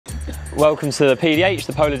Welcome to the PDH,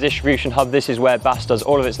 the Polar Distribution Hub. This is where BAS does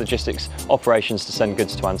all of its logistics operations to send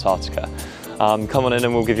goods to Antarctica. Come on in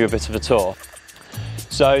and we'll give you a bit of a tour.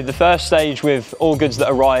 So the first stage with all goods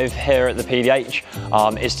that arrive here at the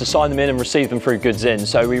PDH is to sign them in and receive them through goods in.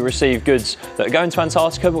 So we receive goods that are going to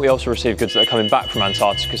Antarctica, but we also receive goods that are coming back from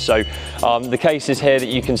Antarctica. So the cases here that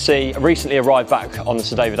you can see recently arrived back on the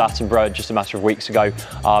Sir David Attenborough just a matter of weeks ago,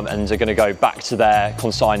 and are going to go back to their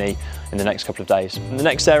consignee in the next couple of days. The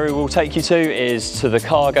next area we'll take you to is to the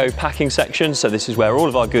cargo packing section. So this is where all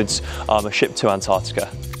of our goods are shipped to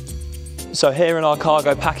Antarctica. So here in our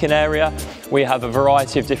cargo packing area, we have a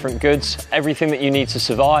variety of different goods. Everything that you need to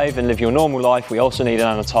survive and live your normal life, we also need in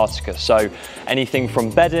Antarctica. So anything from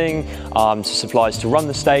bedding to supplies to run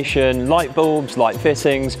the station, light bulbs, light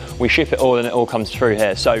fittings, we ship it all and it all comes through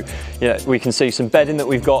here. So we can see some bedding that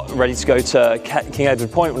we've got ready to go to King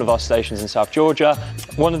Edward Point, one of our stations in South Georgia.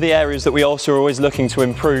 One of the areas that we also are always looking to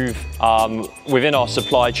improve within our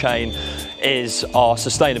supply chain is our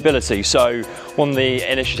sustainability. So one of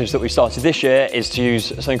the initiatives that we started this year is to use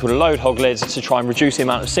something called a load hog lid to try and reduce the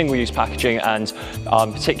amount of single-use packaging and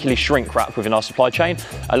particularly shrink wrap within our supply chain.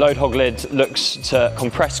 A load hog lid looks to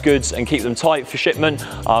compress goods and keep them tight for shipment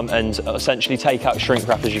and essentially take out shrink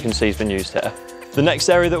wrap, as you can see has been used here. The next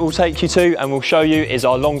area that we'll take you to and we'll show you is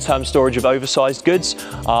our long-term storage of oversized goods.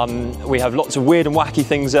 We have lots of weird and wacky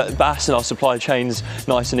things at BAS, and our supply chain's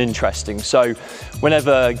nice and interesting. So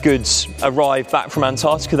whenever goods arrive back from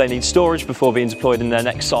Antarctica, they need storage before being deployed in their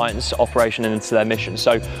next science operation and into their mission.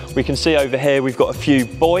 So we can see over here we've got a few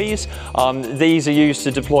buoys. These are used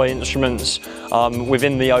to deploy instruments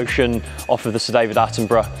within the ocean off of the Sir David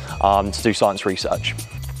Attenborough to do science research.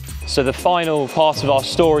 So the final part of our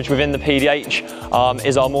storage within the PDH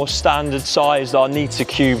is our more standard sized, our neater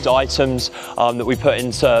cubed items that we put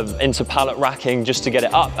into pallet racking just to get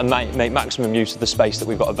it up and make maximum use of the space that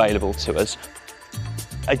we've got available to us.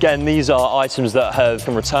 Again, these are items that have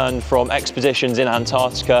been returned from expeditions in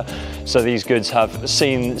Antarctica, so these goods have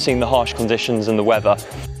seen the harsh conditions and the weather.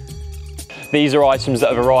 These are items that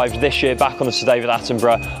have arrived this year back on the Sir David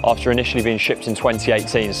Attenborough after initially being shipped in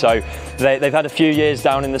 2018. So they've had a few years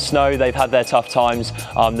down in the snow, they've had their tough times,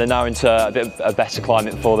 they're now into a better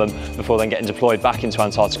climate for them before then getting deployed back into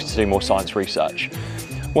Antarctica to do more science research.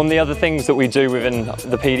 One of the other things that we do within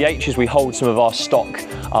the PDH is we hold some of our stock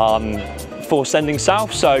for sending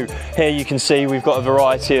south. So here you can see we've got a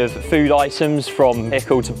variety of food items from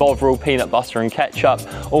pickle to bovril, peanut butter and ketchup,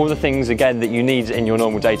 all the things again that you need in your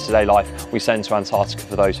normal day-to-day life we send to Antarctica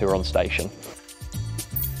for those who are on station.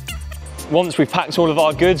 Once we've packed all of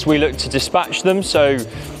our goods, we look to dispatch them. So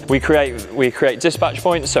we create dispatch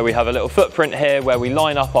points. So we have a little footprint here where we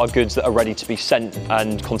line up our goods that are ready to be sent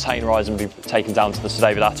and containerised and be taken down to the Sir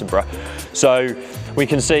David Attenborough. So we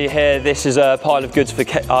can see here, this is a pile of goods for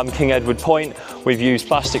King Edward Point. We've used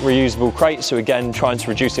plastic reusable crates, so again, trying to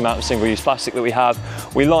reduce the amount of single-use plastic that we have.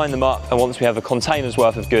 We line them up, and once we have a container's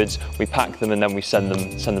worth of goods, we pack them and then we send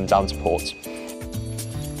them down to port.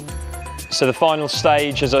 So the final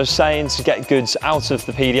stage, as I was saying, to get goods out of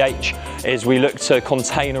the PDH is we look to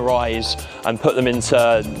containerise and put them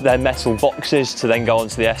into their metal boxes to then go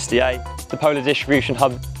onto the SDA. The Polar Distribution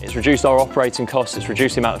Hub, it's reduced our operating costs, it's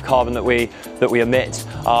reduced the amount of carbon that we emit.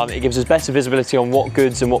 It gives us better visibility on what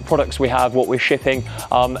goods and what products we have, what we're shipping,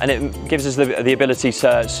 and it gives us the ability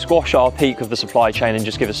to squash our peak of the supply chain and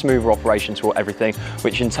just give a smoother operation to everything,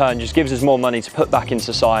 which in turn just gives us more money to put back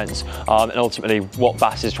into science and ultimately what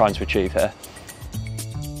BAS is trying to achieve here.